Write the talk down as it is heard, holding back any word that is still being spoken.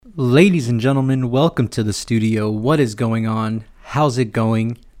Ladies and gentlemen, welcome to the studio. What is going on? How's it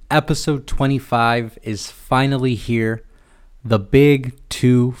going? Episode 25 is finally here. The Big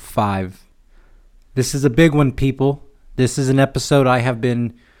 2-5. This is a big one, people. This is an episode I have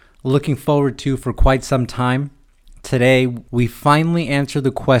been looking forward to for quite some time. Today, we finally answer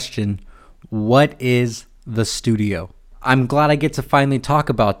the question, what is the studio? I'm glad I get to finally talk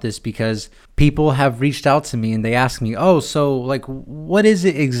about this because people have reached out to me and they ask me, what is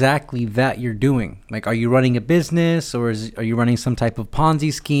it exactly that you're doing? Like, are you running a business or are you running some type of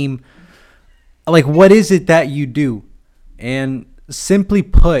Ponzi scheme? Like, what is it that you do? And simply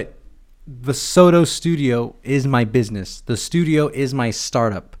put, the Soto Studio is my business. The studio is my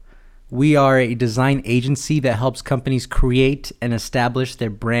startup. We are a design agency that helps companies create and establish their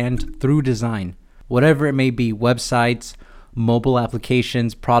brand through design. Whatever it may be, websites, mobile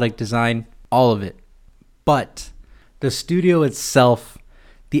applications, product design, all of it. But the studio itself,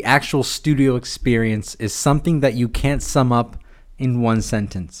 the actual studio experience, is something that you can't sum up in one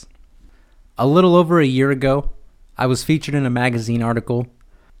sentence. A little over a year ago, I was featured in a magazine article.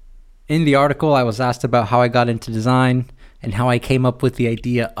 In the article, I was asked about how I got into design and how I came up with the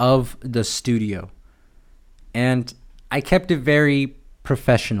idea of the studio. And I kept it very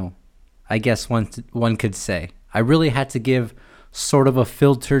professional, I guess one could say. I really had to give sort of a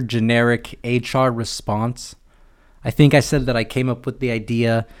filtered, generic HR response. I think I said that I came up with the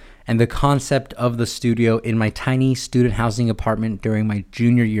idea and the concept of the studio in my tiny student housing apartment during my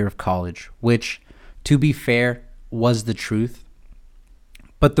junior year of college, which, to be fair, was the truth.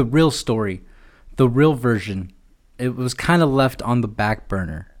 But the real story, the real version, it was kind of left on the back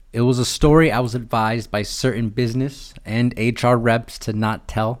burner. It was a story I was advised by certain business and HR reps to not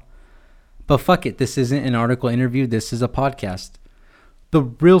tell. But fuck it, this isn't an article interview, this is a podcast. The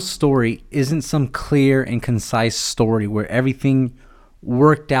real story isn't some clear and concise story where everything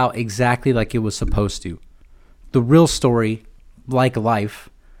worked out exactly like it was supposed to. The real story, like life,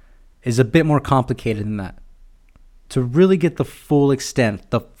 is a bit more complicated than that. To really get the full extent,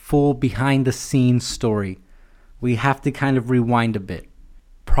 the full behind-the-scenes story, we have to kind of rewind a bit.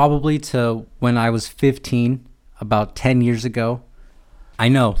 Probably to when I was 15, about 10 years ago. I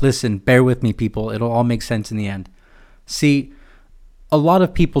know, listen, bear with me, people. It'll all make sense in the end. See, a lot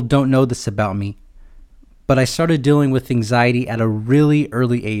of people don't know this about me, but I started dealing with anxiety at a really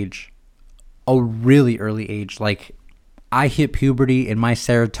early age. A really early age. Like, I hit puberty and my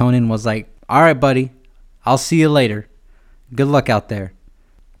serotonin was like, all right, buddy, I'll see you later. Good luck out there.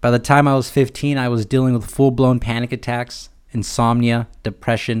 By the time I was 15, I was dealing with full-blown panic attacks, insomnia,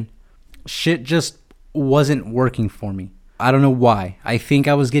 depression. Shit just wasn't working for me. I don't know why. I think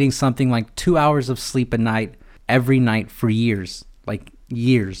I was getting something like 2 hours of sleep a night every night for years. Like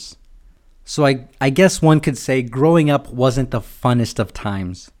years. So I guess one could say growing up wasn't the funnest of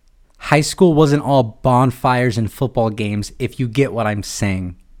times. High school wasn't all bonfires and football games, if you get what I'm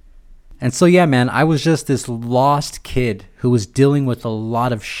saying. And so yeah, man, I was just this lost kid who was dealing with a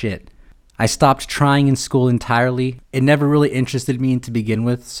lot of shit. I stopped trying in school entirely. It never really interested me to begin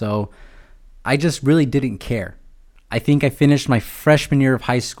with, so I just really didn't care. I think I finished my freshman year of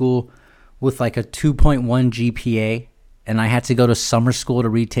high school with like a 2.1 GPA, and I had to go to summer school to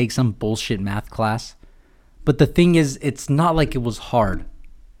retake some bullshit math class. But the thing is, it's not like it was hard.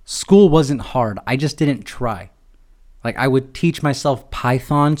 School wasn't hard. I just didn't try. Like, I would teach myself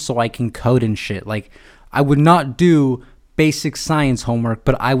Python so I can code and shit. Like, I would not do basic science homework,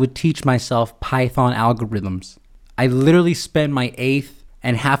 but I would teach myself Python algorithms. I literally spent my 8th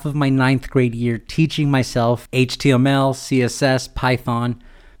and half of my 9th grade year teaching myself HTML, CSS, Python.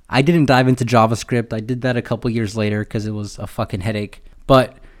 I didn't dive into JavaScript. I did that a couple years later because it was a fucking headache.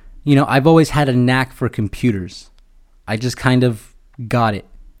 But, I've always had a knack for computers. I just kind of got it,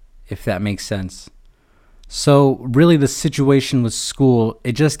 if that makes sense. So really the situation with school,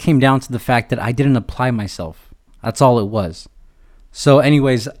 it just came down to the fact that I didn't apply myself. That's all it was. So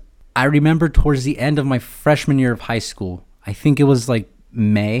anyways, I remember towards the end of my freshman year of high school, I think it was like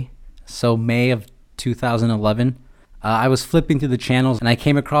May of 2011, I was flipping through the channels and I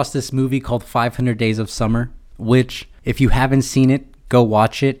came across this movie called 500 Days of Summer, which if you haven't seen it, go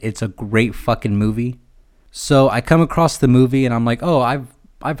watch it. It's a great fucking movie. So I come across the movie and I'm like, oh,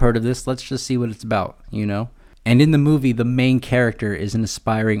 I've heard of this. Let's just see what it's about, And in the movie, the main character is an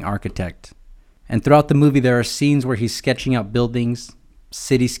aspiring architect. And throughout the movie, there are scenes where he's sketching out buildings,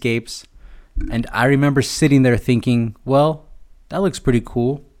 cityscapes. And I remember sitting there thinking, well, that looks pretty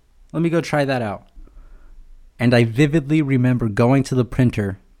cool. Let me go try that out. And I vividly remember going to the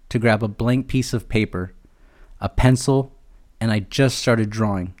printer to grab a blank piece of paper, a pencil, and I just started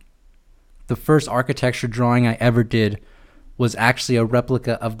drawing. The first architecture drawing I ever did was actually a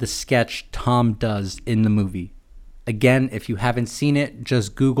replica of the sketch Tom does in the movie. Again, if you haven't seen it,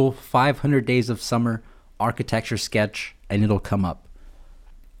 just Google 500 Days of Summer architecture sketch and it'll come up.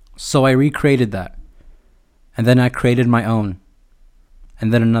 So I recreated that. And then I created my own.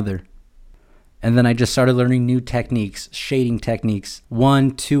 And then another. And then I just started learning new techniques, shading techniques,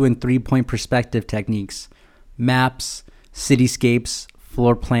 1, 2, and 3-point perspective techniques, maps, cityscapes,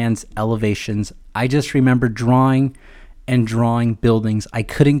 floor plans, elevations. I just remember drawing and drawing buildings. I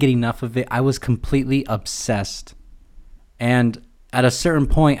couldn't get enough of it. I was completely obsessed. And at a certain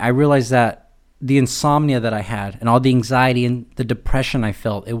point, I realized that the insomnia that I had and all the anxiety and the depression I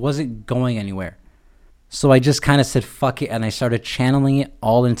felt, it wasn't going anywhere. So I just kind of said, fuck it, and I started channeling it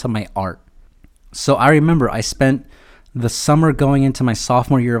all into my art. So I remember I spent the summer going into my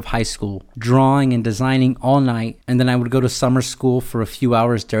sophomore year of high school, drawing and designing all night, and then I would go to summer school for a few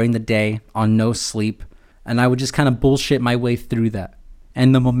hours during the day on no sleep, and I would just kind of bullshit my way through that.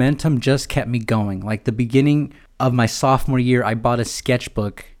 And the momentum just kept me going. Like the beginning of my sophomore year, I bought a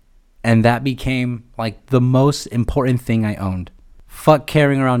sketchbook, and that became like the most important thing I owned. Fuck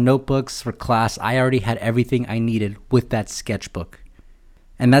carrying around notebooks for class. I already had everything I needed with that sketchbook.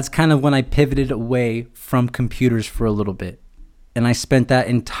 And that's kind of when I pivoted away from computers for a little bit. And I spent that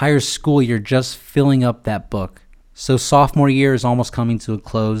entire school year just filling up that book. So sophomore year is almost coming to a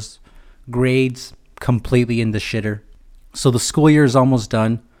close. Grades completely in the shitter. So the school year is almost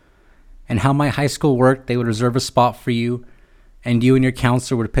done. And how my high school worked, they would reserve a spot for you, and you and your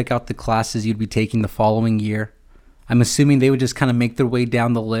counselor would pick out the classes you'd be taking the following year. I'm assuming they would just kind of make their way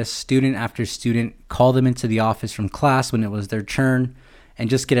down the list, student after student, call them into the office from class when it was their turn, and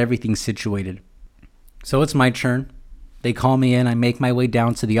just get everything situated. So it's my turn. They call me in, I make my way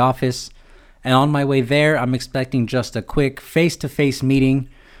down to the office, and on my way there, I'm expecting just a quick face-to-face meeting,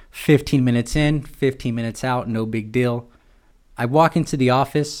 15 minutes in, 15 minutes out, no big deal. I walk into the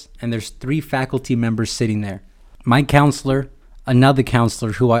office, and there's 3 faculty members sitting there. My counselor, another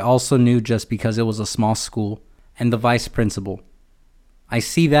counselor who I also knew just because it was a small school, and the vice principal. I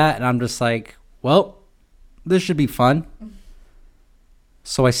see that, and I'm just like, well, this should be fun.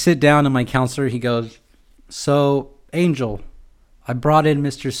 So I sit down, and my counselor, he goes, so, Angel, I brought in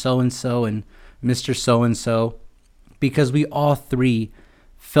Mr. So-and-so and Mr. So-and-so because we all 3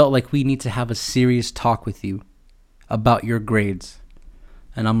 felt like we need to have a serious talk with you about your grades.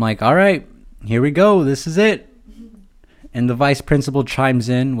 And I'm like, all right, here we go. This is it. And the vice principal chimes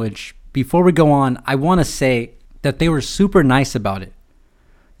in, which before we go on, I want to say that they were super nice about it.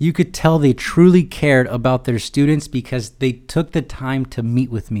 You could tell they truly cared about their students because they took the time to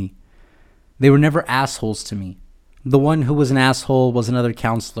meet with me. They were never assholes to me. The one who was an asshole was another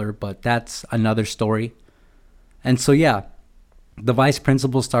counselor, but that's another story. And so, yeah, the vice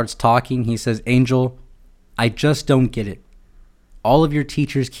principal starts talking. He says, Angel, I just don't get it. All of your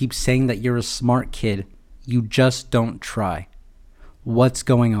teachers keep saying that you're a smart kid. You just don't try. What's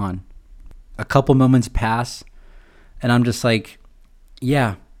going on? A couple moments pass, and I'm just like,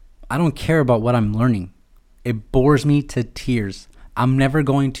 yeah, I don't care about what I'm learning. It bores me to tears. I'm never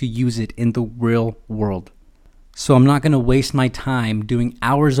going to use it in the real world. So I'm not going to waste my time doing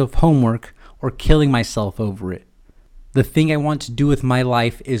hours of homework or killing myself over it. The thing I want to do with my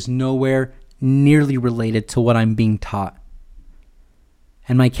life is nowhere nearly related to what I'm being taught.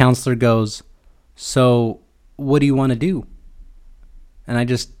 And my counselor goes, so what do you want to do? And I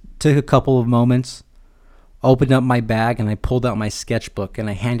just took a couple of moments, opened up my bag, and I pulled out my sketchbook and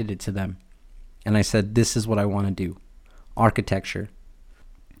I handed it to them. And I said, this is what I want to do. Architecture.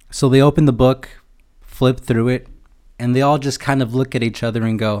 So they opened the book, flipped through it, and they all just kind of look at each other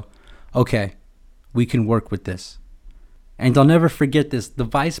and go, okay, we can work with this. And I'll never forget this. The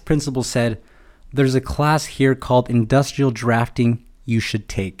vice principal said, there's a class here called Industrial Drafting you should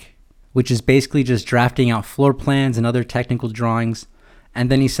take, which is basically just drafting out floor plans and other technical drawings. And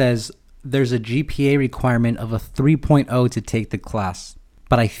then he says, there's a GPA requirement of a 3.0 to take the class,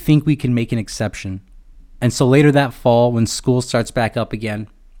 but I think we can make an exception. And so later that fall, when school starts back up again,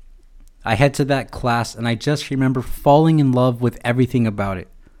 I head to that class and I just remember falling in love with everything about it.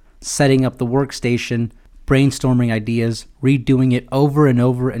 Setting up the workstation, brainstorming ideas, redoing it over and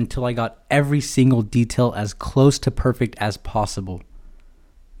over until I got every single detail as close to perfect as possible.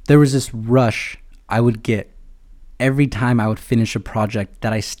 There was this rush I would get every time I would finish a project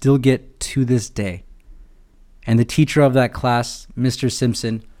that I still get to this day. And the teacher of that class, Mr.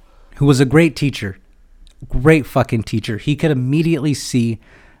 Simpson, who was a great teacher, great fucking teacher, he could immediately see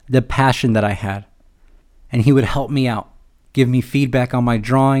the passion that I had. And he would help me out, give me feedback on my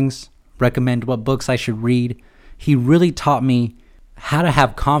drawings, recommend what books I should read. He really taught me how to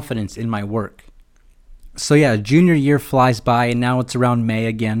have confidence in my work. So yeah, junior year flies by and now it's around May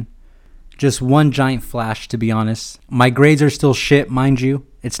again. Just one giant flash, to be honest. My grades are still shit, mind you.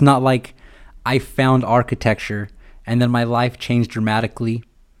 It's not like I found architecture and then my life changed dramatically.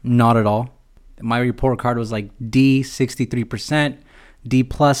 Not at all. My report card was like D, 63%, D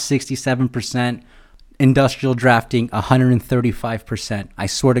plus, 67%, industrial drafting, 135%. I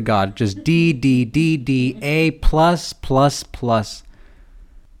swear to God, just D, D, D, D, A plus, plus, plus.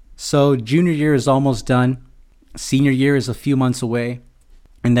 So junior year is almost done. Senior year is a few months away.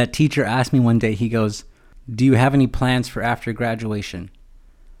 And that teacher asked me one day, he goes, "Do you have any plans for after graduation?"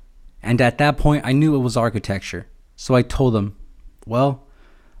 And at that point, I knew it was architecture. So I told him, well,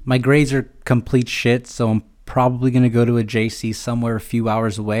 my grades are complete shit, so I'm probably going to go to a JC somewhere a few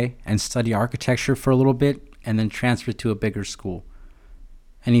hours away and study architecture for a little bit and then transfer to a bigger school.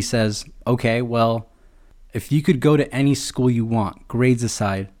 And he says, okay, well, if you could go to any school you want, grades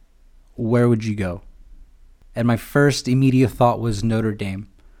aside, where would you go? And my first immediate thought was Notre Dame.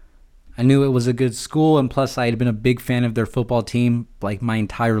 I knew it was a good school, and plus I had been a big fan of their football team like my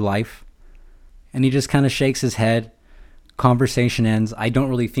entire life. And he just kind of shakes his head. Conversation ends. I don't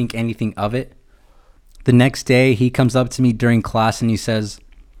really think anything of it. The next day, he comes up to me during class and he says,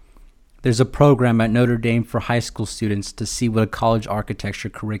 "There's a program at Notre Dame for high school students to see what a college architecture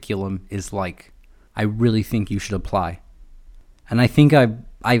curriculum is like. I really think you should apply." And I think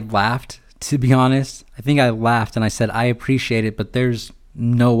I laughed, to be honest. I think I laughed and I said, "I appreciate it, but there's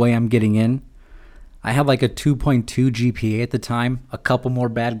no way I'm getting in." I had like a 2.2 GPA at the time, a couple more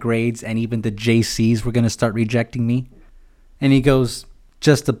bad grades, and even the JCs were going to start rejecting me. And he goes,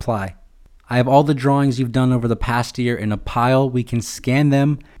 "Just apply. I have all the drawings you've done over the past year in a pile. We can scan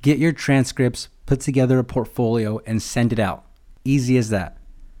them, get your transcripts, put together a portfolio, and send it out. Easy as that."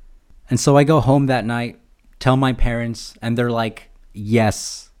 And so I go home that night, tell my parents, and they're like,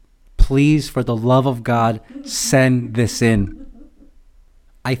 "Yes, please, for the love of God, send this in."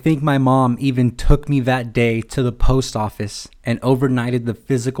 I think my mom even took me that day to the post office and overnighted the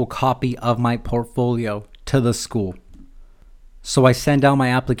physical copy of my portfolio to the school. So I send out my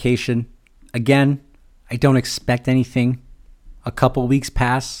application. Again, I don't expect anything. A couple weeks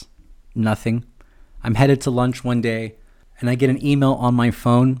pass, nothing. I'm headed to lunch one day and I get an email on my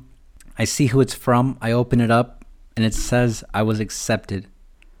phone. I see who it's from. I open it up and it says I was accepted.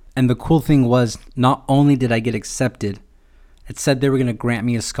 And the cool thing was, not only did I get accepted, it said they were going to grant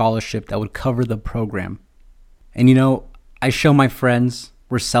me a scholarship that would cover the program. And you know, I show my friends,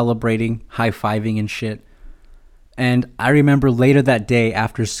 we're celebrating, high-fiving and shit. And I remember later that day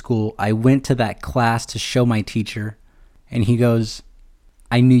after school, I went to that class to show my teacher. And he goes,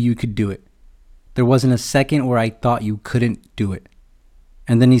 "I knew you could do it. There wasn't a second where I thought you couldn't do it."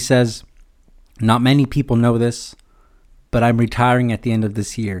 And then he says, "Not many people know this, but I'm retiring at the end of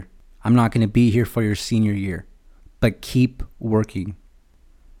this year. I'm not going to be here for your senior year. But keep working.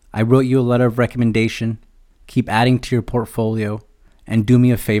 I wrote you a letter of recommendation. Keep adding to your portfolio. And do me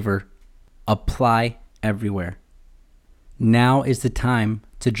a favor. Apply everywhere. Now is the time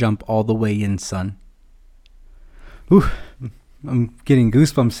to jump all the way in, son." Whew, I'm getting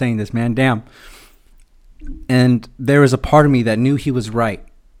goosebumps saying this, man. Damn. And there was a part of me that knew he was right.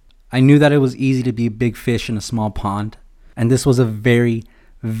 I knew that it was easy to be a big fish in a small pond. And this was a very,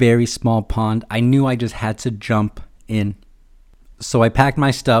 very small pond. I knew I just had to jump in. So I packed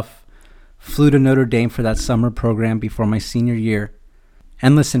my stuff, flew to Notre Dame for that summer program before my senior year.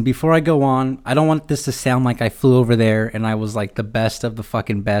 And listen, before I go on, I don't want this to sound like I flew over there and I was like the best of the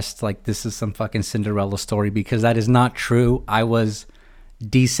fucking best, like this is some fucking Cinderella story, because that is not true. I was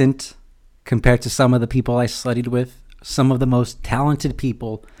decent compared to some of the people I studied with. Some of the most talented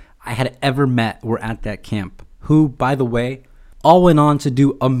people I had ever met were at that camp, who, by the way, all went on to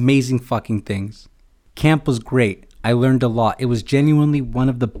do amazing fucking things. Camp was great. I learned a lot. It was genuinely one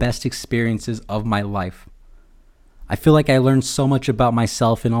of the best experiences of my life. I feel like I learned so much about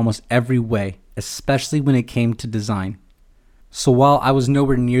myself in almost every way, especially when it came to design. So while I was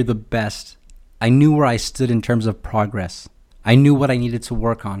nowhere near the best, I knew where I stood in terms of progress. I knew what I needed to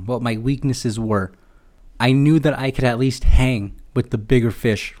work on, what my weaknesses were. I knew that I could at least hang with the bigger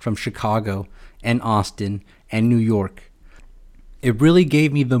fish from Chicago and Austin and New York. It really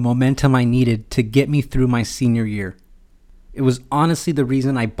gave me the momentum I needed to get me through my senior year. It was honestly the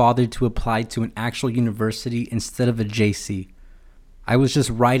reason I bothered to apply to an actual university instead of a JC. I was just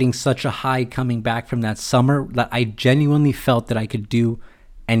riding such a high coming back from that summer that I genuinely felt that I could do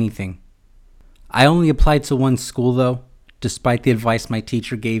anything. I only applied to one school though, despite the advice my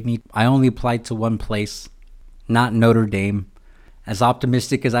teacher gave me. I only applied to one place, not Notre Dame. As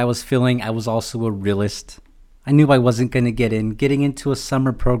optimistic as I was feeling, I was also a realist. I knew I wasn't going to get in. Getting into a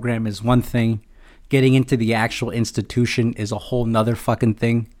summer program is one thing. getting into the actual institution is a whole nother fucking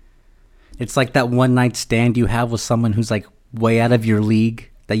thing. It's like that one night stand you have with someone who's like way out of your league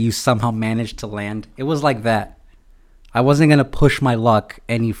that you somehow managed to land. It was like that. I wasn't going to push my luck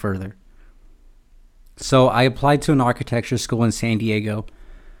any further. So I applied to an architecture school in San Diego.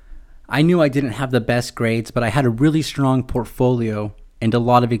 I knew I didn't have the best grades, but I had a really strong portfolio and a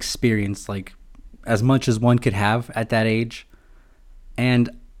lot of experience, like as much as one could have at that age. And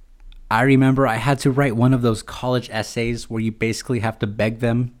I remember I had to write one of those college essays where you basically have to beg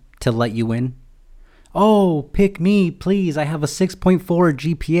them to let you in. Oh, pick me, please. I have a 6.4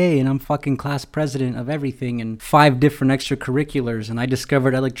 GPA and I'm fucking class president of everything and 5 different extracurriculars and I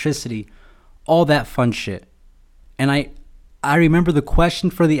discovered electricity. All that fun shit. And I remember the question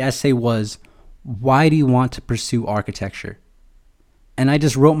for the essay was, why do you want to pursue architecture? And I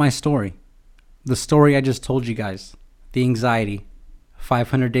just wrote my story. The story I just told you guys. The anxiety.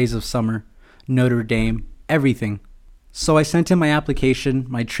 500 Days of Summer. Notre Dame. Everything. So I sent in my application,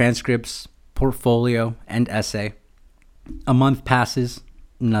 my transcripts, portfolio, and essay. A month passes.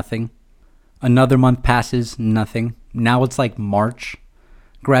 Nothing. Another month passes. Nothing. Now it's like March.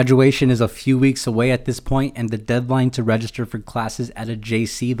 Graduation is a few weeks away at this point, and the deadline to register for classes at a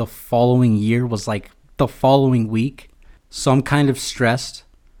JC the following year was like the following week. So I'm kind of stressed.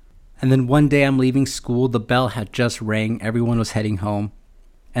 And then one day I'm leaving school, the bell had just rang, everyone was heading home.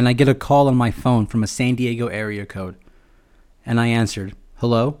 And I get a call on my phone from a San Diego area code. And I answered,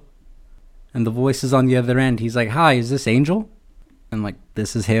 hello? And the voice is on the other end. He's like, hi, is this Angel? And like,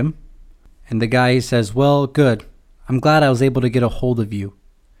 this is him. And the guy says, well, good. I'm glad I was able to get a hold of you.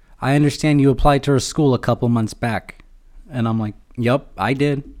 I understand you applied to our school a couple months back. And I'm like, yup, I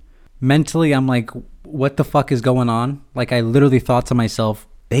did. Mentally, I'm like, what the fuck is going on? Like, I literally thought to myself,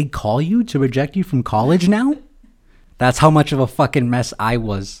 they call you to reject you from college now? That's how much of a fucking mess I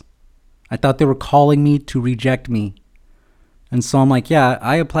was. I thought they were calling me to reject me. And so I'm like, yeah,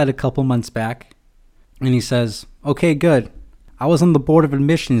 I applied a couple months back. And he says, okay, good. I was on the board of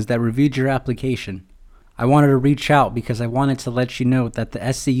admissions that reviewed your application. I wanted to reach out because I wanted to let you know that the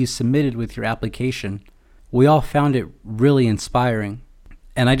essay you submitted with your application, we all found it really inspiring.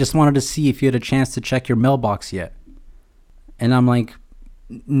 And I just wanted to see if you had a chance to check your mailbox yet. And I'm like,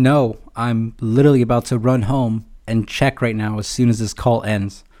 no, I'm literally about to run home and check right now as soon as this call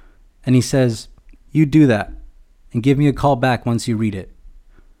ends. And he says, you do that and give me a call back once you read it.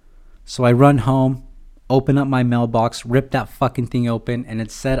 So I run home, open up my mailbox, rip that fucking thing open, and it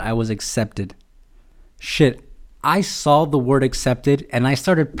said I was accepted. Shit, I saw the word accepted and I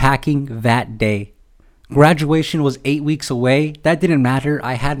started packing that day. Graduation was 8 weeks away. That didn't matter.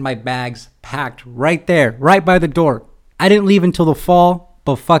 I had my bags packed right there, right by the door. I didn't leave until the fall,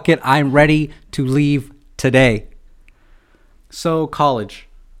 but fuck it, I'm ready to leave today. So college,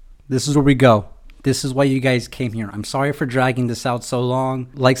 this is where we go. This is why you guys came here. I'm sorry for dragging this out so long.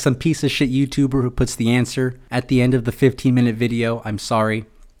 Like some piece of shit YouTuber who puts the answer at the end of the 15-minute video. I'm sorry.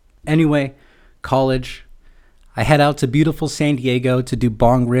 Anyway, college. I head out to beautiful San Diego to do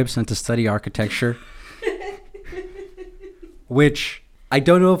bong rips and to study architecture. Which, I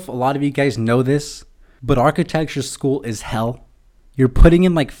don't know if a lot of you guys know this, but architecture school is hell. You're putting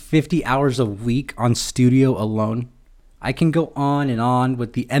in like 50 hours a week on studio alone. I can go on and on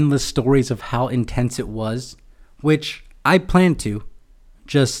with the endless stories of how intense it was, which I plan to,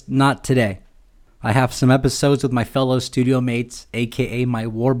 just not today. I have some episodes with my fellow studio mates, aka my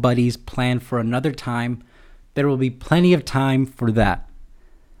war buddies, planned for another time. There will be plenty of time for that.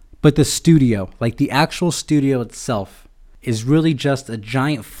 But the studio, like the actual studio itself, is really just a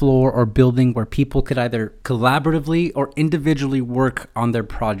giant floor or building where people could either collaboratively or individually work on their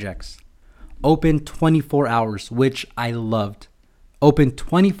projects. Open 24 hours, which I loved. Open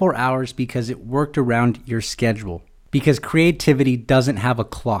 24 hours because it worked around your schedule. Because creativity doesn't have a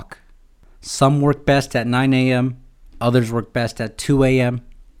clock. Some work best at 9 a.m., others work best at 2 a.m.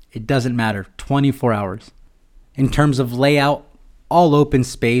 It doesn't matter, 24 hours. In terms of layout, all open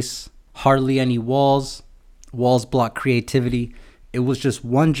space, hardly any walls. Walls block creativity. It was just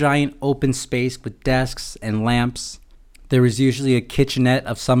one giant open space with desks and lamps. There was usually a kitchenette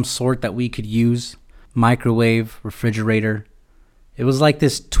of some sort that we could use, microwave, refrigerator. It was like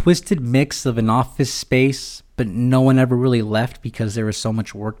this twisted mix of an office space, but no one ever really left because there was so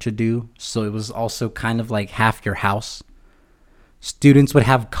much work to do. So it was also kind of like half your house. Students would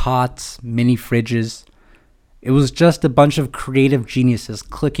have cots, mini fridges. It was just a bunch of creative geniuses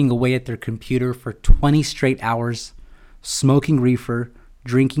clicking away at their computer for 20 straight hours, smoking reefer,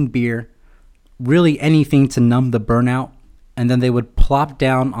 drinking beer, really anything to numb the burnout, and then they would plop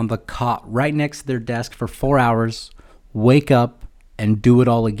down on the cot right next to their desk for 4 hours, wake up, and do it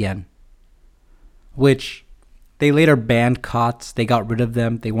all again. which they later banned COTS. They got rid of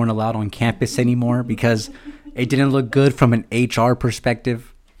them. They weren't allowed on campus anymore because it didn't look good from an HR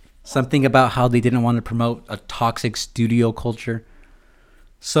perspective. Something about how they didn't want to promote a toxic studio culture.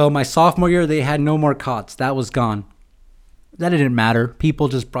 So my sophomore year, they had no more COTS. That was gone. That didn't matter. People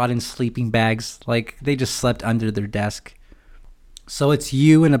just brought in sleeping bags. Like, they just slept under their desk. So it's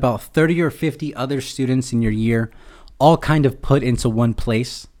you and about 30 or 50 other students in your year, all kind of put into one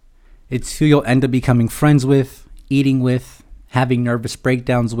place. It's who you'll end up becoming friends with, eating with, having nervous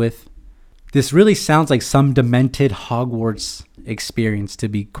breakdowns with. This really sounds like some demented Hogwarts experience, to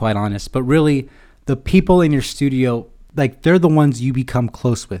be quite honest. But really, the people in your studio, like, they're the ones you become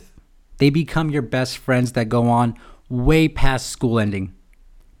close with. They become your best friends that go on way past school ending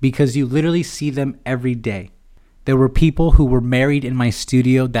because you literally see them every day. There were people who were married in my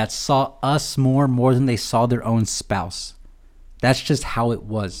studio that saw us more than they saw their own spouse. That's just how it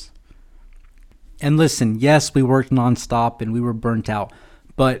was. And listen, yes, we worked nonstop and we were burnt out,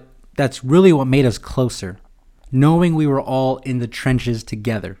 but that's really what made us closer. Knowing we were all in the trenches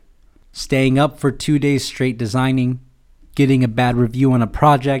together. Staying up for 2 days straight designing, getting a bad review on a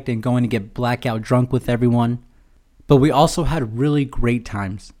project and going to get blackout drunk with everyone. But we also had really great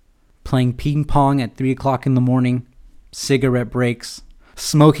times. Playing ping pong at 3 o'clock in the morning, cigarette breaks,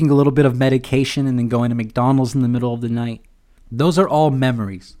 smoking a little bit of medication and then going to McDonald's in the middle of the night. Those are all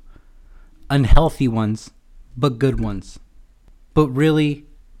memories. Unhealthy ones, but good ones. But really,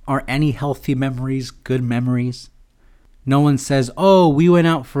 are any healthy memories good memories? No one says, oh, we went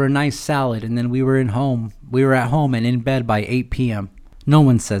out for a nice salad and then we were at home and in bed by 8 p.m. No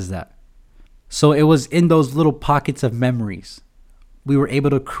one says that. So it was in those little pockets of memories we were able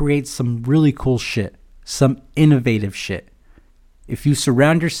to create some really cool shit, some innovative shit. If you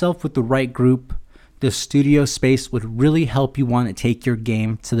surround yourself with the right group, the studio space would really help you want to take your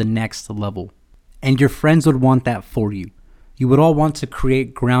game to the next level. And your friends would want that for you. You would all want to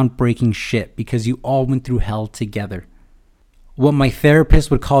create groundbreaking shit because you all went through hell together. What my therapist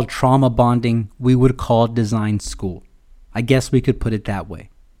would call trauma bonding, we would call design school. I guess we could put it that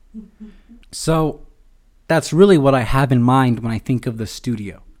way. So that's really what I have in mind when I think of the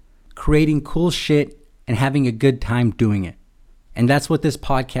studio. Creating cool shit and having a good time doing it. And that's what this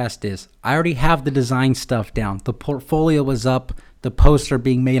podcast is. I already have the design stuff down. The portfolio is up. The posts are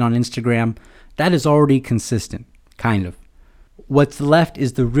being made on Instagram. That is already consistent, kind of. What's left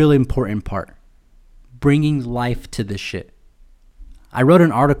is the really important part. Bringing life to this shit. I wrote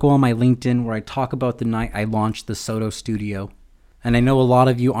an article on my LinkedIn where I talk about the night I launched the Soto Studio. And I know a lot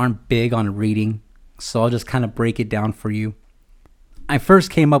of you aren't big on reading, so I'll just kind of break it down for you. I first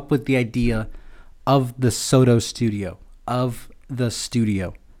came up with the idea of the Soto Studio,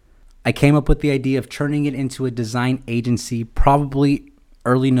 I came up with the idea of turning it into a design agency probably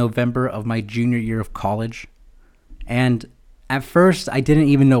early November of my junior year of college. And at first, I didn't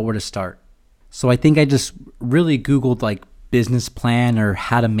even know where to start. So I think I just really Googled like business plan or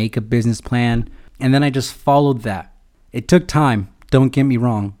how to make a business plan. And then I just followed that. It took time, don't get me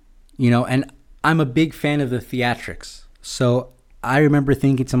wrong, and I'm a big fan of the theatrics. So I remember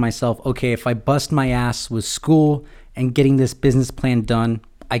thinking to myself, okay, if I bust my ass with school and getting this business plan done,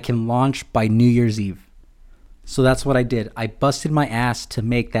 I can launch by New Year's Eve. So that's what I did. I busted my ass to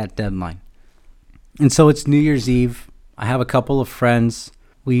make that deadline. And so it's New Year's Eve. I have a couple of friends.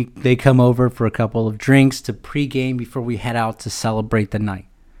 They come over for a couple of drinks to pregame before we head out to celebrate the night.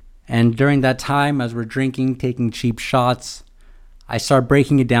 And during that time, as we're drinking, taking cheap shots, I start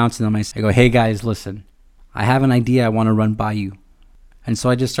breaking it down to them. I go, hey guys, listen, I have an idea I want to run by you. And so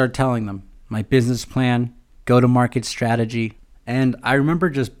I just start telling them my business plan, go-to-market strategy. And I remember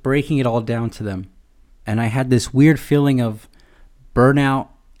just breaking it all down to them. And I had this weird feeling of burnout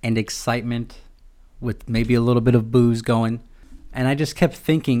and excitement with maybe a little bit of booze going. And I just kept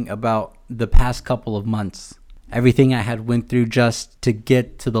thinking about the past couple of months, everything I had went through just to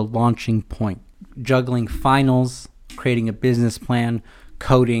get to the launching point, juggling finals, creating a business plan,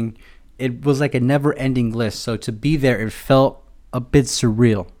 coding. It was like a never-ending list. So to be there, it felt a bit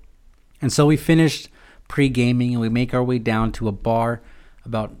surreal. And so we finished pre-gaming and we make our way down to a bar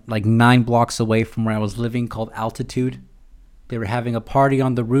about like 9 blocks away from where I was living called Altitude. They were having a party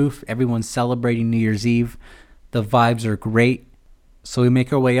on the roof. Everyone's celebrating New Year's Eve. The vibes are great. So we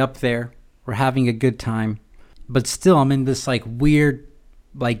make our way up there. We're having a good time. But still, I'm in this like weird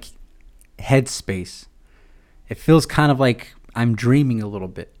like headspace. It feels kind of like I'm dreaming a little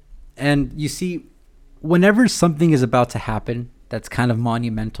bit. And you see, whenever something is about to happen that's kind of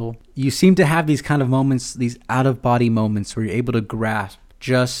monumental, you seem to have these kind of moments, these out-of-body moments where you're able to grasp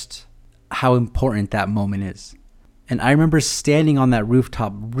just how important that moment is. And I remember standing on that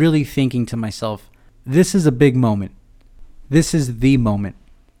rooftop really thinking to myself, this is a big moment. This is the moment.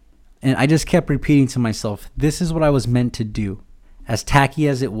 And I just kept repeating to myself, this is what I was meant to do. As tacky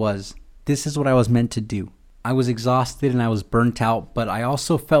as it was, this is what I was meant to do. I was exhausted and I was burnt out, but I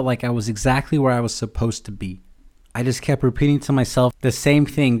also felt like I was exactly where I was supposed to be. I just kept repeating to myself the same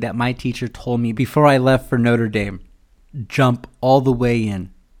thing that my teacher told me before I left for Notre Dame. Jump all the way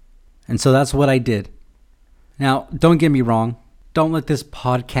in. And so that's what I did. Now, don't get me wrong. Don't let this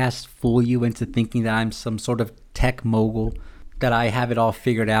podcast fool you into thinking that I'm some sort of tech mogul, that I have it all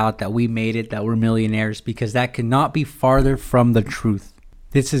figured out, that we made it, that we're millionaires, because that could not be farther from the truth.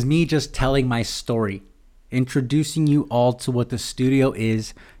 This is me just telling my story, introducing you all to what the studio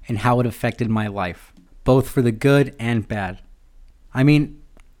is and how it affected my life, both for the good and bad. I mean,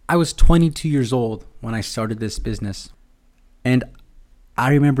 I was 22 years old when I started this business, and I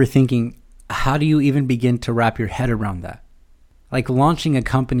remember thinking, how do you even begin to wrap your head around that? Like, launching a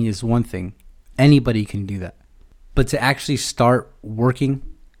company is one thing. Anybody can do that. But to actually start working,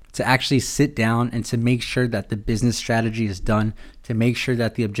 to actually sit down and to make sure that the business strategy is done, to make sure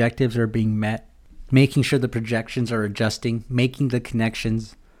that the objectives are being met, making sure the projections are adjusting, making the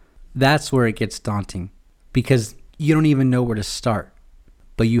connections, that's where it gets daunting, because you don't even know where to start.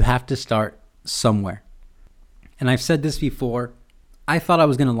 But you have to start somewhere. And I've said this before, I thought I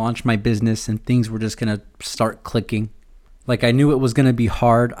was going to launch my business and things were just going to start clicking. Like, I knew it was going to be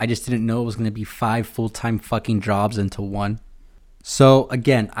hard. I just didn't know it was going to be 5 full-time fucking jobs into one. So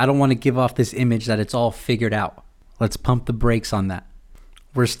again, I don't want to give off this image that it's all figured out. Let's pump the brakes on that.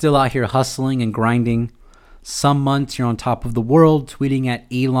 We're still out here hustling and grinding. Some months you're on top of the world, tweeting at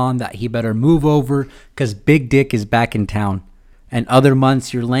Elon that he better move over because Big Dick is back in town. And other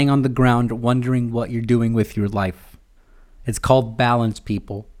months you're laying on the ground wondering what you're doing with your life. It's called balance,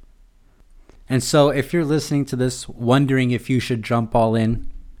 people. And so if you're listening to this wondering if you should jump all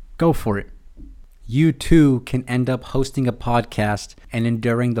in, go for it. You too can end up hosting a podcast and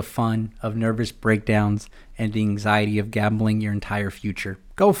enduring the fun of nervous breakdowns and the anxiety of gambling your entire future.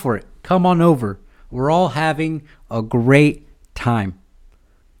 Go for it. Come on over. We're all having a great time.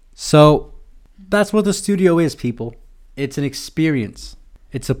 So that's what the studio is, people. It's an experience.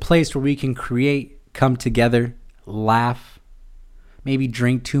 It's a place where we can create, come together, laugh, maybe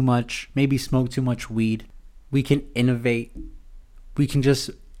drink too much, maybe smoke too much weed. We can innovate. We can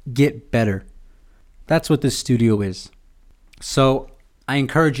just get better. That's what this studio is. So I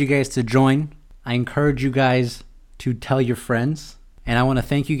encourage you guys to join. I encourage you guys to tell your friends. And I want to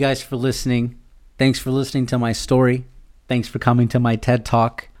thank you guys for listening. Thanks for listening to my story. Thanks for coming to my TED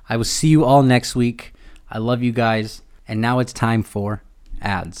Talk. I will see you all next week. I love you guys. And now it's time for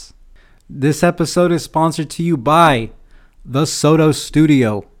ads. This episode is sponsored to you by The Soto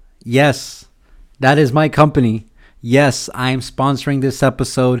Studio. Yes, that is my company. Yes, I am sponsoring this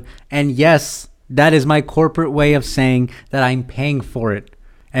episode. And yes, that is my corporate way of saying that I'm paying for it.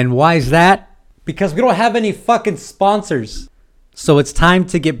 And why is that? Because we don't have any fucking sponsors. So it's time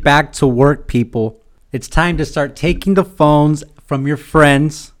to get back to work, people. It's time to start taking the phones from your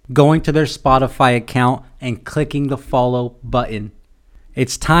friends, going to their Spotify account, and clicking the follow button.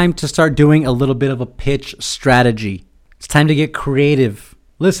 It's time to start doing a little bit of a pitch strategy. It's time to get creative.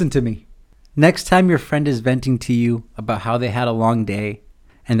 Listen to me. Next time your friend is venting to you about how they had a long day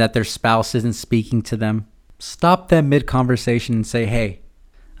and that their spouse isn't speaking to them, stop them mid-conversation and say, hey,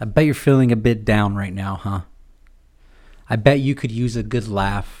 I bet you're feeling a bit down right now, huh? I bet you could use a good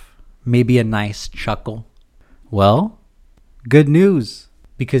laugh, maybe a nice chuckle. Well, good news,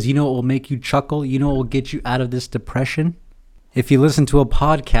 because you know what will make you chuckle? You know what will get you out of this depression? If you listen to a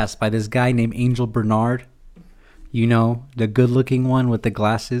podcast by this guy named Angel Bernard, you know, the good-looking one with the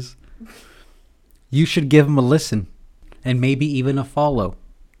glasses, you should give him a listen and maybe even a follow.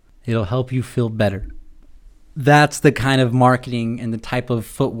 It'll help you feel better. That's the kind of marketing and the type of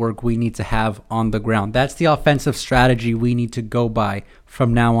footwork we need to have on the ground. That's the offensive strategy we need to go by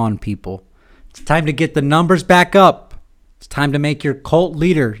from now on, people. It's time to get the numbers back up. It's time to make your cult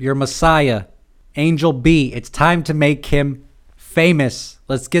leader, your messiah, Angel B. It's time to make him famous.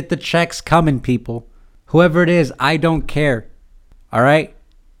 Let's get the checks coming, people. Whoever it is, I don't care. All right?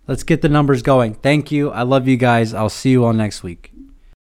 Let's get the numbers going. Thank you. I love you guys. I'll see you all next week.